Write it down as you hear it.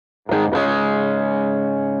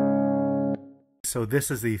So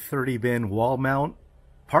this is the 30 bin wall mount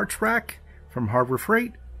parts rack from Harbor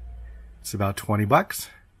Freight. It's about 20 bucks.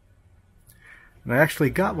 And I actually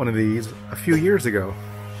got one of these a few years ago.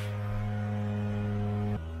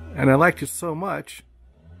 And I liked it so much,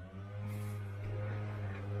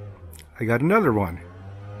 I got another one.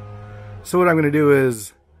 So what I'm going to do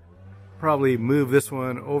is probably move this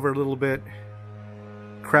one over a little bit,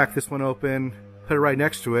 crack this one open, put it right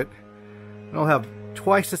next to it, and I'll have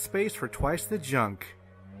twice the space for twice the junk.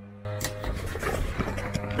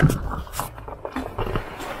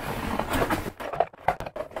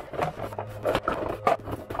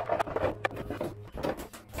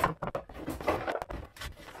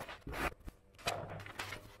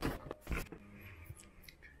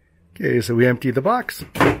 Okay, so we empty the box.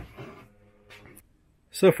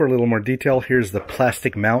 So for a little more detail, here's the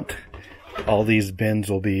plastic mount all these bins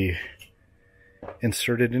will be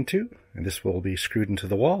inserted into, and this will be screwed into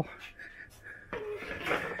the wall.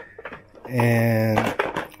 And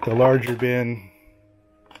the larger bin,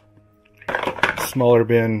 smaller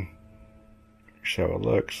bin, here's how it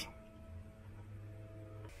looks.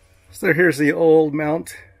 So here's the old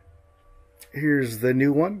mount, here's the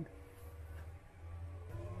new one.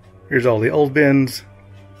 Here's all the old bins.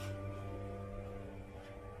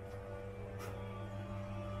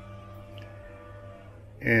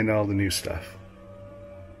 And all the new stuff.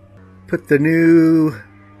 Put the new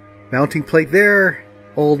mounting plate there,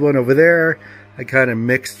 old one over there. I kind of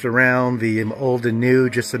mixed around the old and new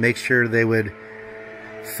just to make sure they would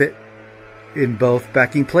fit in both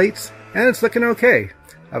backing plates. And it's looking okay.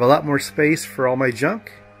 I have a lot more space for all my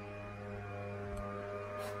junk.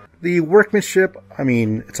 The workmanship, I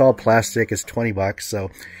mean, it's all plastic, it's 20 bucks,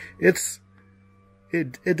 so it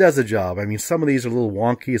does the job. I mean, some of these are a little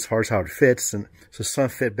wonky as far as how it fits, and so some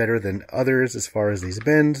fit better than others as far as these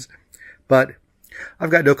bins, but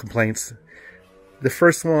I've got no complaints. The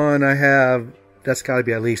first one I have, that's got to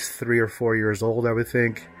be at least 3 or 4 years old, I would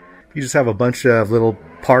think. You just have a bunch of little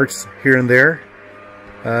parts here and there.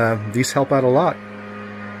 These help out a lot.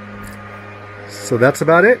 So that's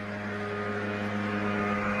about it.